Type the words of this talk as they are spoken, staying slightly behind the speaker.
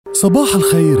صباح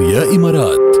الخير يا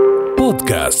إمارات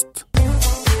بودكاست.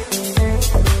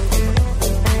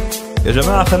 يا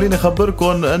جماعة خليني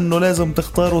أخبركم أنه لازم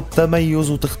تختاروا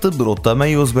التميز وتختبروا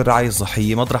التميز بالرعاية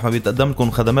الصحية. مطرح ما بيتقدم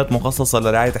لكم خدمات مخصصة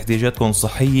لرعاية احتياجاتكم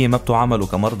الصحية، ما بتعاملوا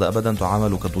كمرضى أبدا،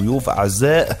 تعاملوا كضيوف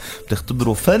أعزاء.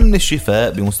 بتختبروا فن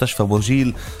الشفاء بمستشفى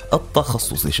برجيل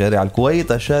التخصصي شارع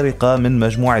الكويت الشارقة من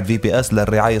مجموعة VPS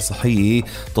للرعاية الصحية.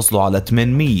 تصلوا على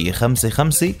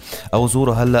 855 أو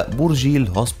زوروا هلأ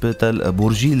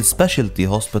برجيل سبيشالتي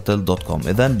هوسبيتال.com.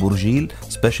 إذن برجيل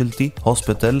سبيشالتي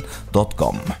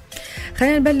هوسبيتال.com.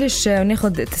 خلينا نبلش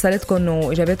وناخد اتصالاتكم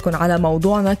وإجاباتكم على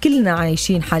موضوعنا. كلنا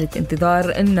عايشين حالة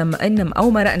انتظار، إنما أو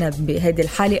مرقنا بهذه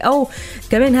الحالة أو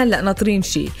كمان هلأ ناطرين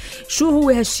شيء. شو هو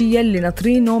هالشيء يلي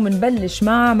ناطرينه؟ منبلش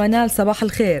مع منال. صباح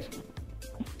الخير.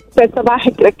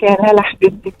 صباحك ركان. هلا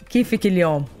حبيبتي، كيفك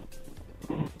اليوم؟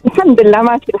 الحمد لله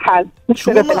ماشي الحال.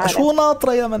 شو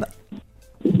ناطره يا منال؟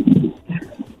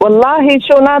 والله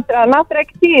شو ناطره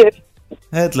كثير.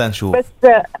 هات لنشوف.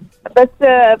 بس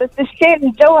الشيء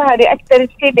الجوهري أكثر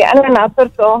شيء اللي أنا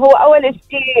ناطرته هو أول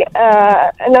شيء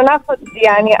إنه ناخذ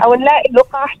يعني أو نلاقي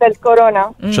لقاح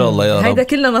للكورونا إن شاء الله يا رب. هيدا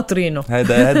كلنا ناطرينه.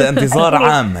 هيدا انتظار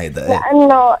عام. هيدا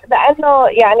لأنه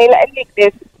يعني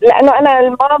لقلك لأنه أنا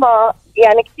الماما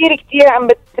يعني كتير عم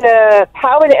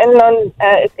بتحاول إنه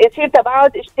يصير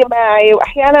تباعد اجتماعي،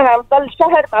 وأحيانا عم ضل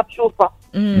شهر ما بشوفها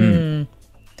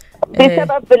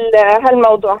بسبب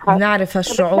هالموضوع هذا. نعرف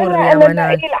هالشعور يا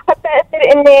منال. حتى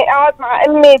أقدر إني أقعد مع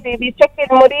أمي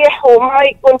بشكل مريح وما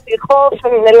يكون في خوف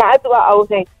من العدوى أو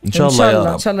هيك. إن شاء الله يا رب.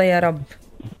 إن شاء الله يا رب.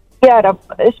 يا رب.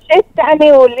 الشيء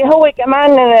الثاني واللي هو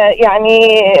كمان يعني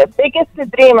biggest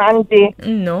dream عندي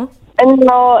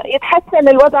إنه يتحسن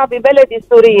الوضع ببلدي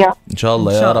سوريا. إن شاء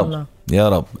الله يا رب. يا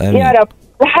رب آمين. يا رب،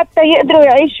 لحتى يقدروا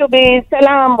يعيشوا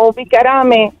بسلام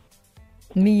وبكرامة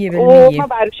 100%. وما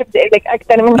بعرف شو بدي أقول لك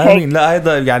أكثر من هيك. آمين. لا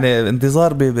هيدا يعني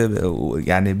انتظار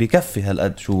يعني بكفي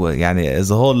هالقد. شو يعني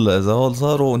إذا هول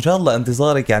صاروا إن شاء الله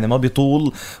انتظارك يعني ما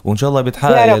بيطول، وإن شاء الله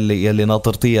بيتحقق يلي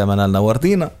ناطرتيه يا منال.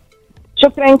 نورتينا.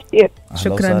 شكرا كثير.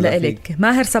 شكرا لك.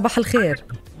 ماهر صباح الخير.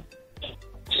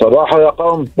 صباح يا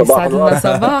قوم.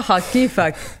 صباحك.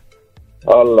 كيفك؟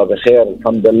 الله بخير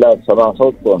الحمد لله. بسمع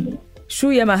صوتكم. شو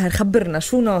يا ماهر خبرنا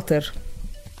شو ناطر؟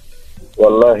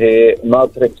 والله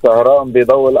ناطرك سهران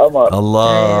بضوء القمر. الله.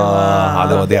 أيوة.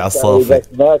 على وديع الصافي.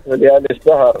 ناطر ليالي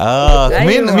الشهر.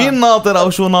 أيوة. مين ناطر او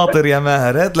شو ناطر يا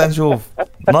ماهر؟ هات لنشوف.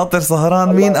 ناطر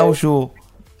سهران مين او شو؟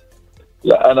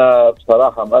 لا انا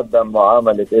بصراحة مقدم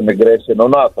معاملة إيميجريشن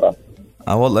وناطرة.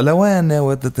 والله لوين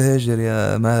ناوي تتهاجر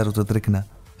يا ماهر وتتركنا؟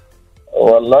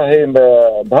 والله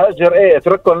بهاجر ايه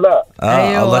اترككم لا.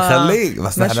 أيوة. الله يخليك.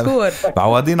 بس مشكور. نحن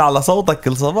معودين على صوتك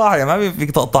كل صباح يا ما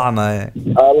فيك تقطعنا.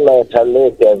 الله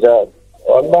يخليك يا جاد.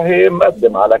 والله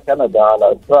مقدم على كندا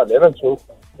على استراليا بنشوف.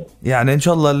 يعني ان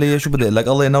شاء الله اللي شو بدي اقول لك،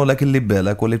 الله ينولك اللي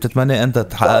ببالك واللي بتتمنى انت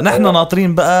تحقق. نحن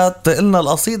ناطرين بقى تقلنا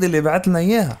القصيدة اللي بعت لنا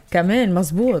اياها كمان.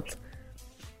 مزبوط.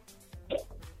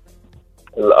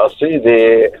 القصيدة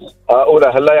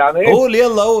اقولها هلا يعني؟ قول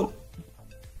يلا قول.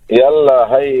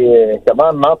 يلا هي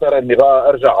كمان ناطر اني بقى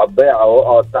ارجع على الضيعة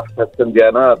واقعد تحت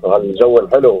السنديانات وهالجو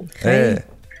الحلو. ايه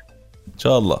ان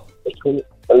شاء الله.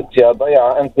 قلت يا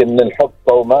ضيعة انت من الحب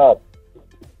صومات،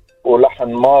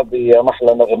 ولحن ماضي يا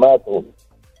محلى نغماته،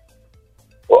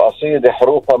 وقصيدة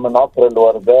حروفها من عطر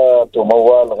الوردات،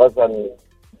 وموال غزل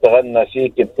تغنى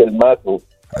فيك بكلماته.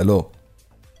 الو.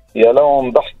 يا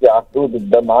لون ضحكي على خدود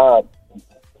الدمعات.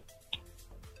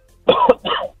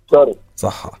 سوري.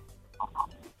 صح.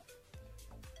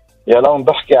 يا لون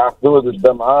ضحكي على خدود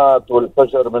الدمعات،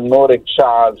 والفجر من نورك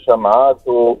شعل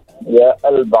شمعاته. يا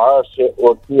قلب عاشق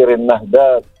وكثير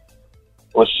النهدات،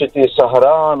 والشتي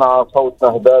سهران على صوت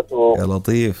نهداته. يا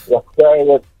لطيف.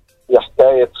 يا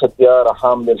حكاية ختيارة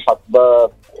حامل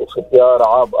الحطبات، وختيارة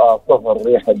عابقة طهر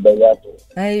ريح البيات.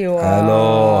 أيوة.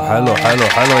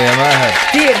 حلو يا ماهر.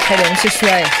 كثير حلو مش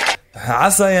شوي.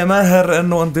 عسى يا ماهر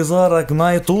انه انتظارك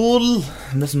ما يطول.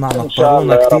 نسمع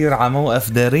نطرونا كتير على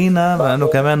موقف دارينا، لانه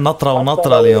كمان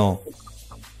نطره اليوم.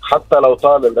 حتى لو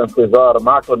طال الانتظار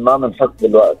معكم ما بنحس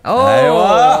بالوقت.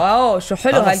 ايوه شو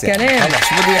حلو هالكلام.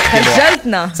 شو بدي احكي؟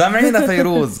 خجلتنا. سامعينا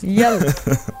فيروز. يلا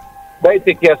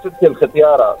بيتك يا ستي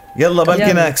الختيارة. يلا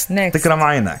بلكي نكست. تكرم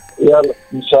عينك. يلا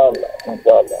ان شاء الله.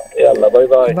 يلا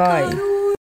باي باي.